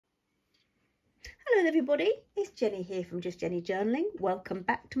Hello everybody, it's Jenny here from Justjennijournaling. Welcome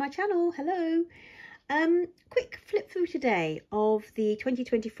back to my channel. Hello. Quick flip through today of the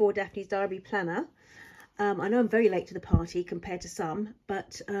 2024 Daphnes Diary planner. I know I'm very late to the party compared to some,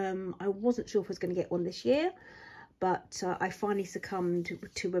 but I wasn't sure if I was going to get one this year. But I finally succumbed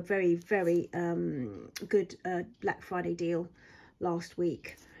to a very good Black Friday deal last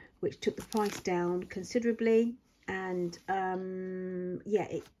week, which took the price down considerably. And yeah,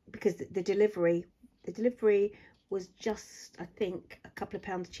 because the delivery was just, I think, a couple of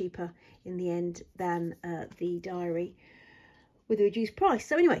pounds cheaper in the end than the diary with a reduced price.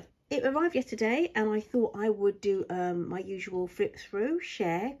 So anyway, it arrived yesterday and I thought I would do my usual flip through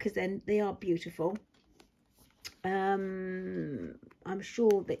share, because then they are beautiful. I'm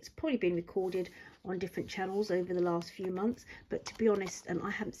sure that's probably been recorded on different channels over the last few months, but to be honest,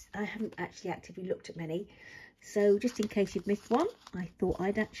 I haven't actually actively looked at many. So just in case you've missed one, I thought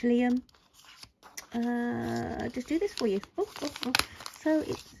I'd actually just do this for you. So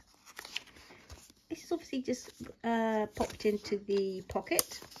it's obviously just popped into the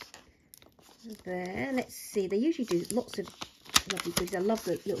pocket there. Let's see, they usually do lots of lovely goodies. I love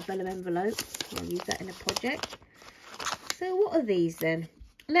the little vellum envelope. I'll use that in a project. So what are these then?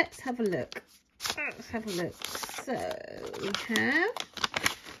 Let's have a look. So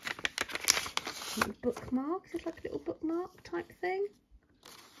we have bookmarks. It's like a little bookmark type thing,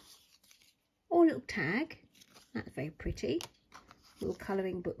 or a little tag. That's very pretty. Little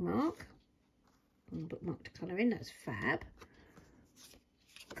colouring bookmark. Bookmark to colour in. That's fab.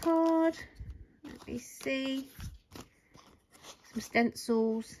 Card. Let me see. Some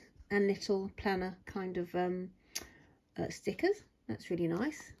stencils and little planner kind of stickers. That's really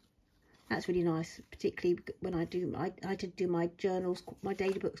nice. That's really nice, particularly when I did do my journals, my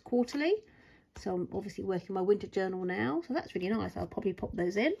daily books quarterly. So I'm obviously working my winter journal now, so that's really nice. I'll probably pop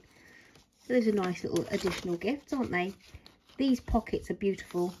those in. So those are nice little additional gifts, aren't they? These pockets are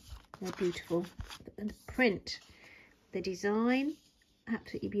beautiful. They're beautiful. And the print, the design,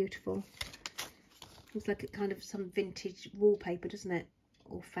 absolutely beautiful. Looks like a kind of some vintage wallpaper, doesn't it?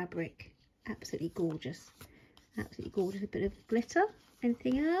 Or fabric. Absolutely gorgeous. Absolutely gorgeous. A bit of glitter.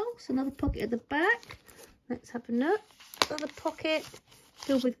 Anything else? Another pocket at the back. Let's have a look. Another pocket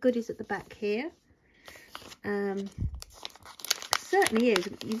filled with goodies at the back here. Certainly is,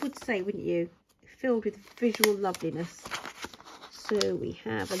 you would say, wouldn't you? Filled with visual loveliness. So we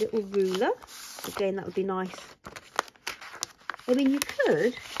have a little ruler. Again, that would be nice. I mean, you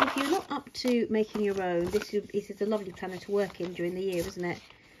could, if you're not up to making your own, this is a lovely planner to work in during the year, isn't it?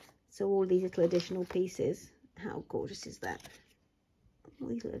 So all these little additional pieces. How gorgeous is that? All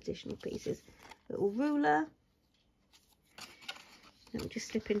these little additional pieces. Little ruler. Let me just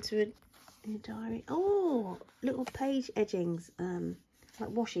slip into a diary. Oh, little page edgings, like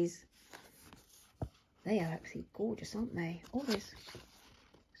washes. They are absolutely gorgeous, aren't they? Oh, there's,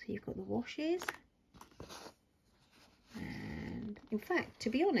 so you've got the washes. And in fact, to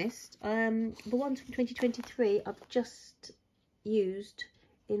be honest, the ones from 2023 I've just used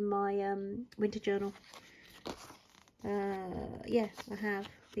in my winter journal. Yeah, I have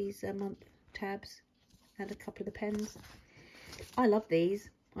these month tabs and a couple of the pens. I love these.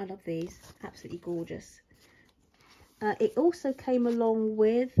 I love these. Absolutely gorgeous. It also came along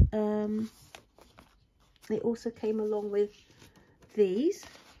with these.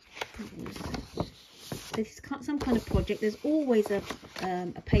 This is some kind of project. There's always a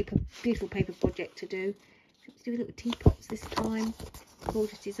beautiful paper project to do. To do little teapots this time.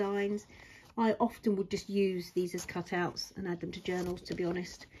 Gorgeous designs. I often would just use these as cutouts and add them to journals, to be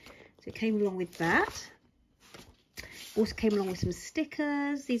honest. So it came along with that. Also came along with some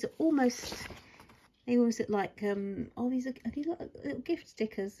stickers. These are almost, they almost look like oh, these are little gift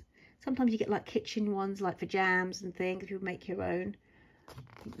stickers. Sometimes you get like kitchen ones, like for jams and things, if you make your own. I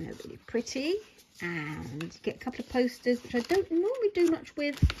think they're really pretty. And you get a couple of posters, which I don't normally do much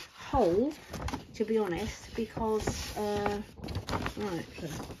with whole, to be honest, because right, so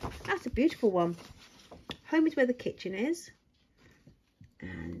that's a beautiful one. Home is where the kitchen is,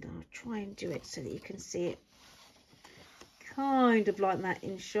 and I'll try and do it so that you can see it kind of like that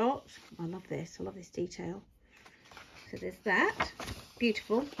in shot. I love this. I love this detail. So there's that.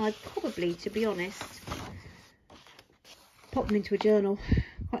 Beautiful. I'd probably, to be honest, pop them into a journal.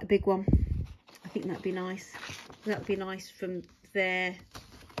 Quite a big one. I think that'd be nice. That would be nice from there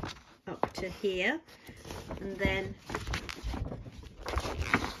up to here, and then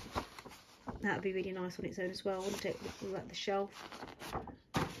that would be really nice on its own as well, wouldn't it? Like the shelf.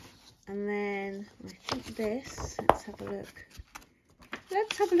 And then I think this, let's have a look.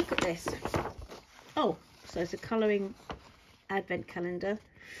 Let's have a look at this. Oh, so it's a colouring advent calendar.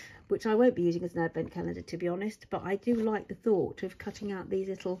 which I won't be using as an advent calendar, to be honest, but I do like the thought of cutting out these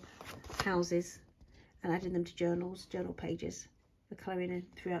little houses and adding them to journal pages for colouring in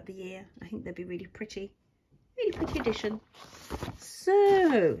throughout the year. I think they'd be really pretty addition.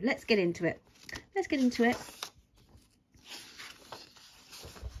 So let's get into it.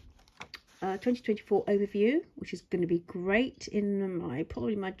 2024 overview, which is going to be great in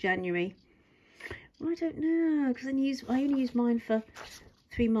probably my January. Well, I don't know, because I only use mine for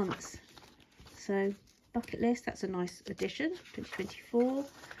 3 months. So bucket list, that's a nice addition. 2024.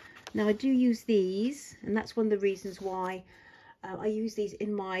 Now I do use these, and that's one of the reasons why I use these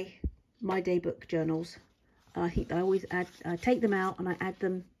in my day book journals. I think I always take them out and I add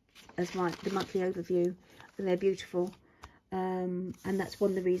them as the monthly overview, and they're beautiful. And that's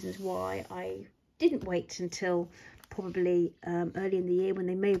one of the reasons why I didn't wait until probably early in the year, when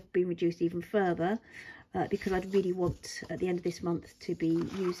they may have been reduced even further, because I'd really want at the end of this month to be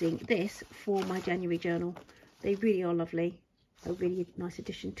using this for my January journal. They really are lovely, a really nice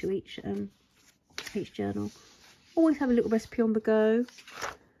addition to each journal. Always have a little recipe on the go,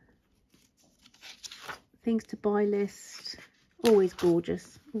 things to buy list, always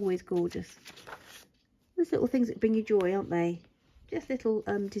gorgeous, always gorgeous. Those little things that bring you joy, aren't they? Just little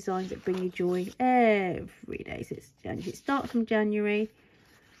designs that bring you joy every day. So it's January. It starts from January.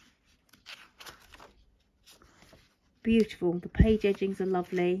 Beautiful. The page edgings are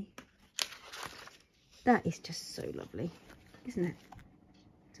lovely. That is just so lovely, isn't it?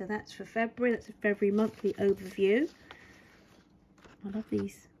 So that's for February. That's a February monthly overview. I love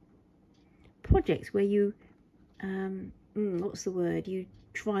these projects where you what's the word, you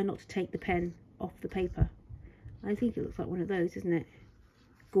try not to take the pen off the paper. I think it looks like one of those, isn't it?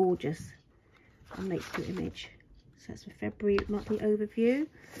 Gorgeous. And makes a good image. So that's for February monthly overview.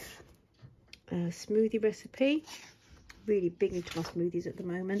 Smoothie recipe. Really big into my smoothies at the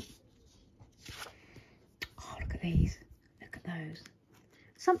moment. Oh, look at these. Look at those.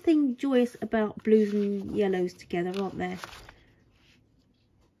 Something joyous about blues and yellows together, aren't there?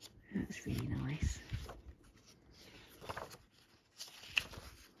 That's really nice.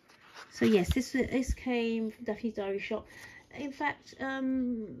 So yes, this came from Daphne's Diary shop. In fact,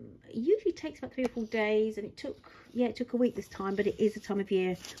 it usually takes about 3 or 4 days, and it took a week this time, but it is a time of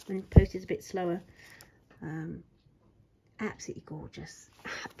year when post is a bit slower. Absolutely gorgeous,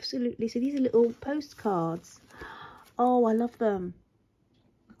 absolutely. So these are little postcards. Oh, I love them.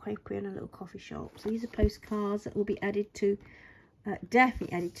 Quakery and a little coffee shop. So these are postcards that will be added to,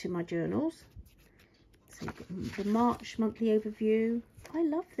 definitely added to my journals. So you've got the March monthly overview. I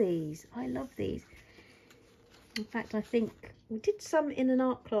love these. I love these. In fact, I think we did some in an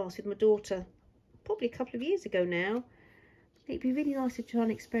art class with my daughter probably a couple of years ago now. It'd be really nice to try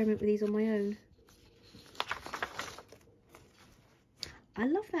and experiment with these on my own. I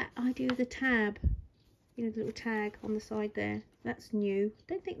love that idea of the tab. You know, the little tag on the side there. That's new.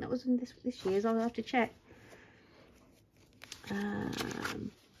 Don't think that was in this year's. I'll have to check.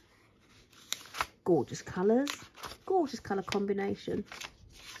 Gorgeous colours. Gorgeous colour combination.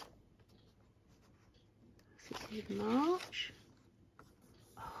 16th of March.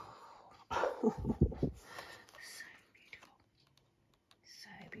 Oh. So beautiful. So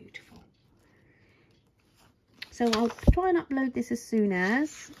beautiful. So I'll try and upload this as soon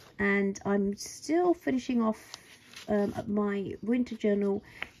as, and I'm still finishing off my winter journal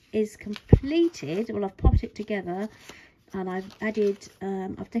is completed. Well, I've popped it together and I've added,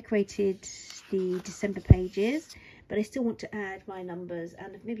 I've decorated the December pages, but I still want to add my numbers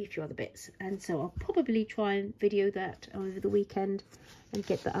and maybe a few other bits. And so I'll probably try and video that over the weekend and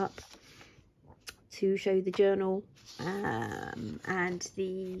get that up to show you the journal and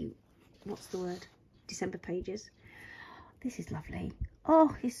the, what's the word, December pages. This is lovely.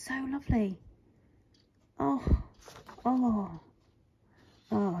 Oh, it's so lovely. Oh,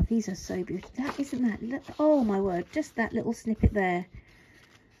 these are so beautiful. That isn't that, oh my word, just that little snippet there.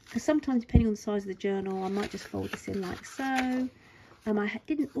 Because sometimes, depending on the size of the journal, I might just fold this in like so. I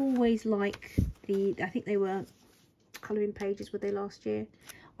didn't always like I think they were colouring pages, were they, last year?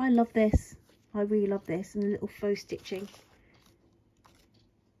 I love this. I really love this. And the little faux stitching.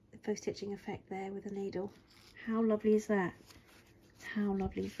 The faux stitching effect there with a needle. How lovely is that? How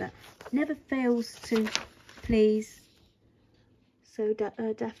lovely is that? Never fails to please. So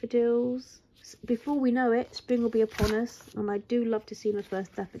daffodils. Before we know it, spring will be upon us, and I do love to see my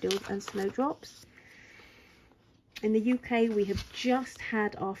first daffodils and snowdrops. In the UK, we have just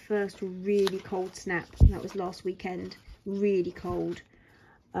had our first really cold snap. That was last weekend. Really cold.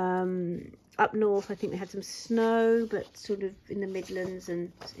 Up north, I think they had some snow, but sort of in the Midlands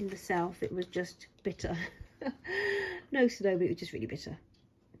and in the south, it was just bitter. No snow, but it was just really bitter.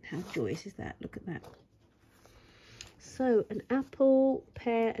 How joyous is that? Look at that. So an apple,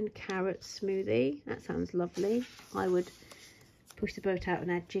 pear and carrot smoothie. That sounds lovely. I would push the boat out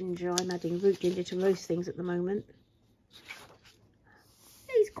and add ginger. I'm adding root ginger to most things at the moment.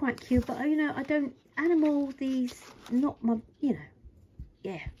 He's quite cute, but you know, I don't, animal, these, not my, you know,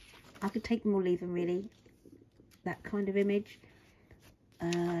 yeah, I could take them or leave them really, that kind of image.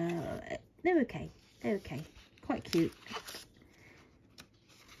 They're okay, quite cute.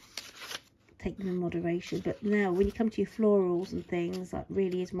 Take them in moderation, but now when you come to your florals and things, that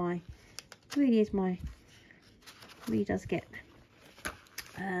really does get,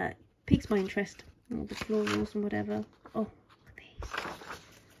 piques my interest, all the florals and whatever. Oh, look at these.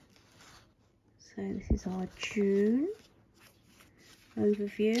 So this is our June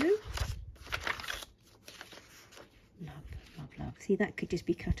overview. Love. See, that could just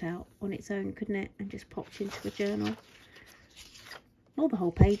be cut out on its own, couldn't it? And just popped into a journal. Or the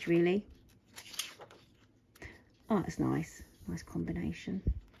whole page, really. Oh, that's nice. Nice combination.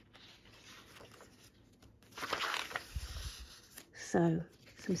 So,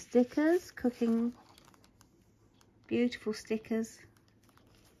 some stickers, cooking. Beautiful stickers.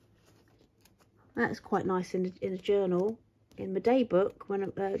 That's quite nice in a journal. In my day book, when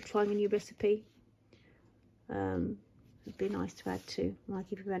I'm trying a new recipe. It'd be nice to add to,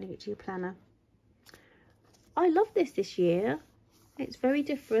 like if you're adding it to your planner. I love this year. It's very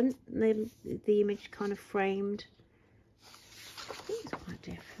different. The image kind of framed. It's quite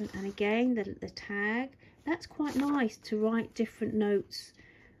different. And again, the tag. That's quite nice to write different notes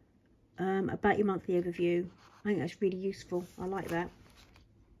about your monthly overview. I think that's really useful. I like that.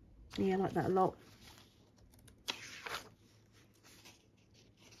 Yeah, I like that a lot.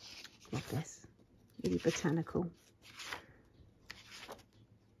 Love this. Really botanical.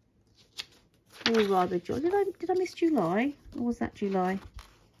 Oh, rather July. Did I miss July? Or was that July?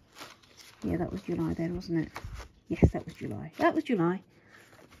 Yeah, that was July then, wasn't it? Yes, that was July. That was July.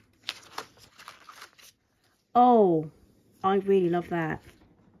 Oh, I really love that.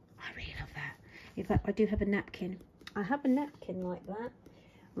 I really love that. In fact, I do have a napkin. I have a napkin like that.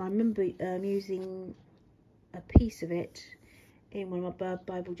 And I remember using a piece of it in one of my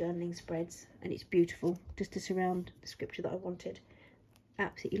Bible journaling spreads. And it's beautiful, just to surround the scripture that I wanted.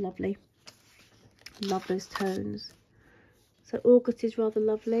 Absolutely lovely. Love those tones. So August is rather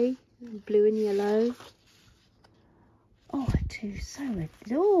lovely. Blue and yellow. Oh, I do so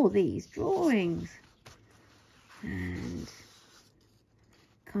adore these drawings. And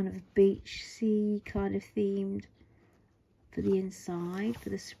kind of beach sea kind of themed for the inside, for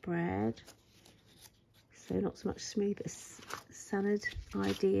the spread. So not so much smooth, but salad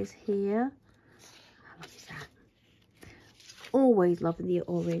ideas here. How lovely is that? Always loving the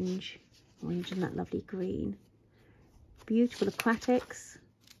orange and that lovely green. Beautiful aquatics.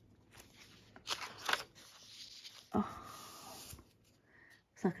 Oh,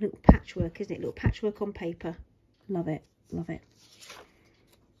 it's like a little patchwork, isn't it? A little patchwork on paper. Love it, love it.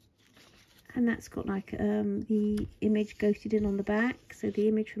 And that's got like the image ghosted in on the back. So the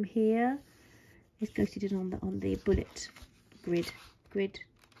image from here is ghosted in on the bullet grid,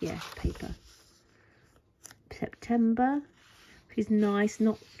 yeah, paper. September, which is nice,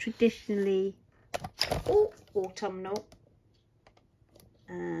 not traditionally autumnal.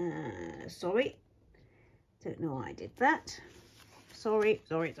 Sorry, don't know why I did that. Sorry.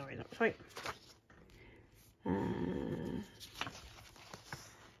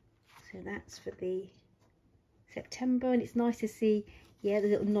 So that's for the September, and it's nice to see, yeah, the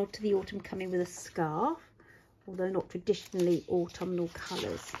little nod to the autumn coming with a scarf, although not traditionally autumnal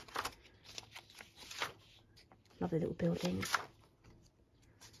colours. Lovely little buildings.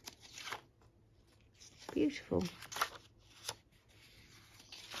 Beautiful.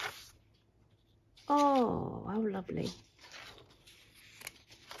 Oh, how lovely.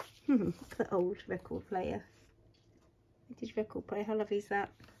 Look at the old record player. Vintage record player, how lovely is that?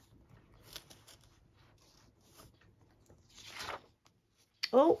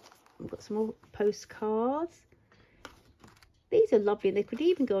 Oh, we've got some more postcards. These are lovely. They could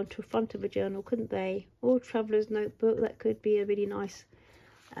even go onto the front of a journal, couldn't they? Or traveller's notebook. That could be a really nice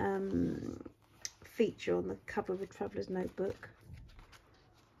feature on the cover of a traveller's notebook.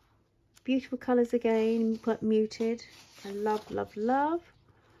 Beautiful colours again, quite muted. I love. Oh,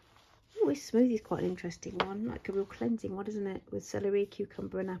 this smoothie is quite an interesting one. Like a real cleansing one, isn't it? With celery,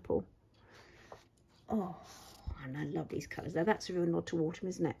 cucumber and apple. Oh, and I love these colours. Now that's a real nod to autumn,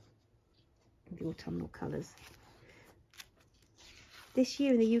 isn't it? The autumnal colours. This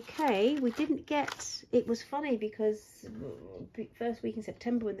year in the UK, we didn't get, it was funny because first week in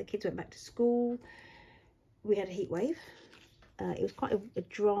September when the kids went back to school, we had a heat wave. It was quite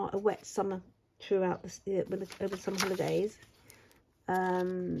a wet summer throughout over the summer holidays.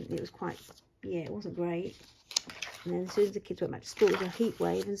 It was quite, yeah, it wasn't great. And then as soon as the kids went back to school, it was a heat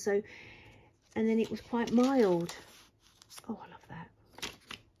wave, and then it was quite mild. Oh, I love that.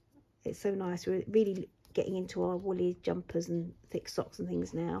 It's so nice. We're really getting into our woolly jumpers and thick socks and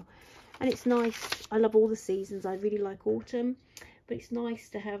things now, and it's nice. I love all the seasons. I really like autumn, but it's nice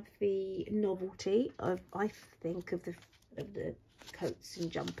to have the novelty of, I think, of the coats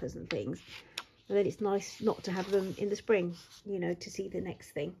and jumpers and things. And then it's nice not to have them in the spring, you know, to see the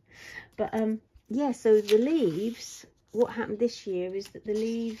next thing. But yeah, so the leaves, what happened this year is that the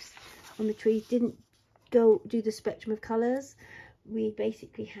leaves on the trees didn't do the spectrum of colours. We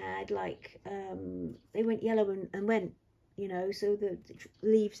basically had like, they went yellow and went, you know, so the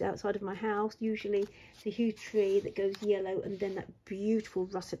leaves outside of my house, usually the huge tree that goes yellow and then that beautiful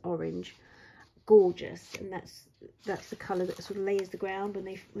russet orange, gorgeous, and that's the colour that sort of layers the ground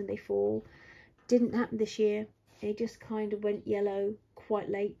when they fall. Didn't happen this year. It just kind of went yellow quite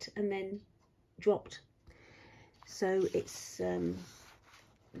late and then dropped. So it's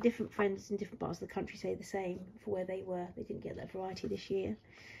different friends in different parts of the country say the same for where they were. They didn't get that variety this year,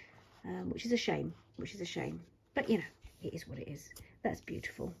 which is a shame. But you know, it is what it is. That's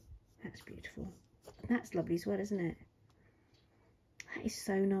beautiful. That's beautiful. And that's lovely as well, isn't it? That is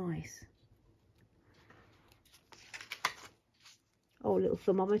so nice. Oh, a little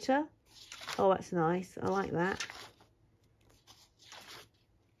thermometer. Oh, that's nice. I like that.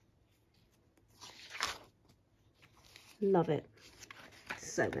 Love it.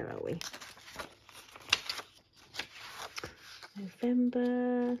 So where are we?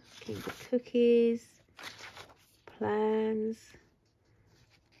 November. King of cookies. Plans.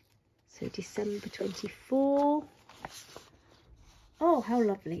 So December 24. Oh, how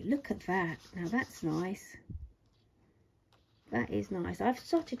lovely. Look at that. Now that's nice. That is nice. I've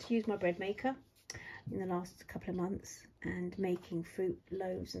started to use my bread maker in the last couple of months and making fruit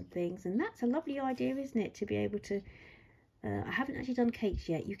loaves and things, and that's a lovely idea, isn't it, to be able to I haven't actually done cakes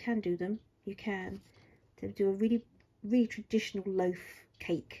yet. You can do them. You can to do a really traditional loaf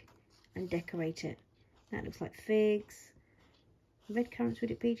cake and decorate it. That looks like figs. Red currants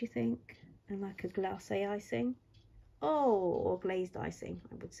would it be, do you think? And like a glacé icing. Oh, or glazed icing,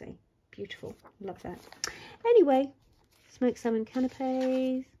 I would say. Beautiful. Love that. Anyway, smoked salmon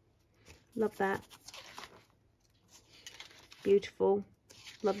canapes. Love that. Beautiful.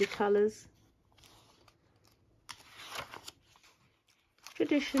 Lovely colours.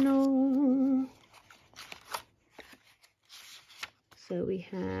 Traditional. So we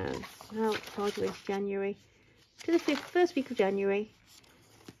have, how far do we go? January to the first week of January.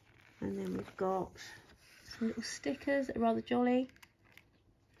 And then we've got some little stickers that are rather jolly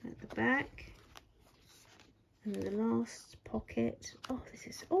at the back. And then the last pocket. Oh, this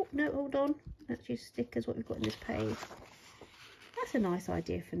is, oh no, hold on. That's just stickers, what we've got in this page. That's a nice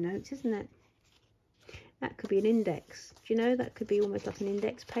idea for notes, isn't it? That could be an index. Do you know, that could be almost like an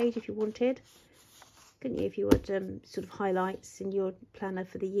index page if you wanted. Couldn't you, if you had sort of highlights in your planner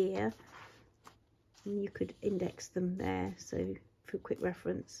for the year. And you could index them there, so for quick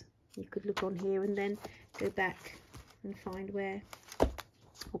reference. You could look on here and then go back and find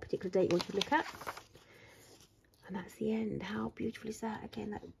what particular date you want to look at. And that's the end. How beautiful is that?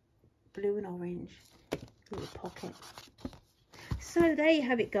 Again, that blue and orange little pocket. So there you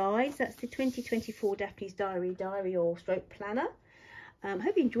have it, guys. That's the 2024 Daphnes Diary or stroke planner.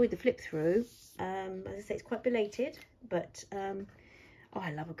 Hope you enjoyed the flip through. As I say, it's quite belated, but oh,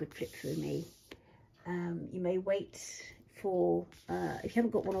 I love a good flip through, me. You may wait for, if you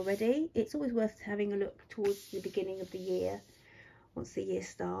haven't got one already, it's always worth having a look towards the beginning of the year, once the year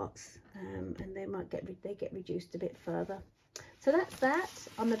starts, and they get reduced a bit further. So that's that.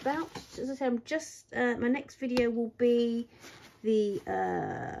 I'm about, as I say, I'm just, my next video will be the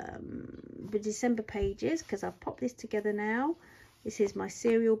December pages, because I've popped this together now. This is my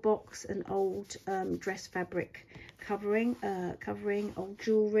cereal box and old dress fabric covering, old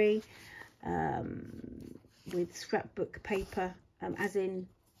jewellery, with scrapbook paper, as in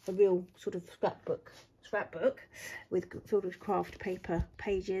a real sort of scrapbook filled with craft paper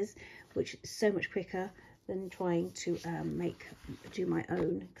pages, which is so much quicker than trying to do my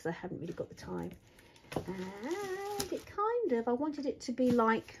own, because I haven't really got the time. And it kind of, I wanted it to be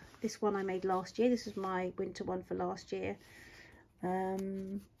like this one I made last year. This was my winter one for last year,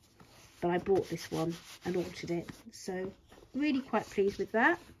 but I bought this one and altered it, so really quite pleased with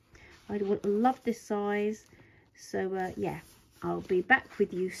that. I love this size. So yeah, I'll be back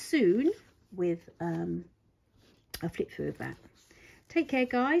with you soon with a flip through of that. Take care,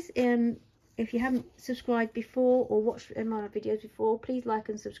 guys. If you haven't subscribed before or watched my videos before, please like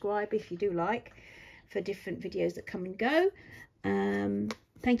and subscribe if you do like, for different videos that come and go.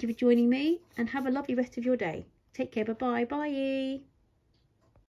 Thank you for joining me, and have a lovely rest of your day. Take care. Bye-bye. Bye.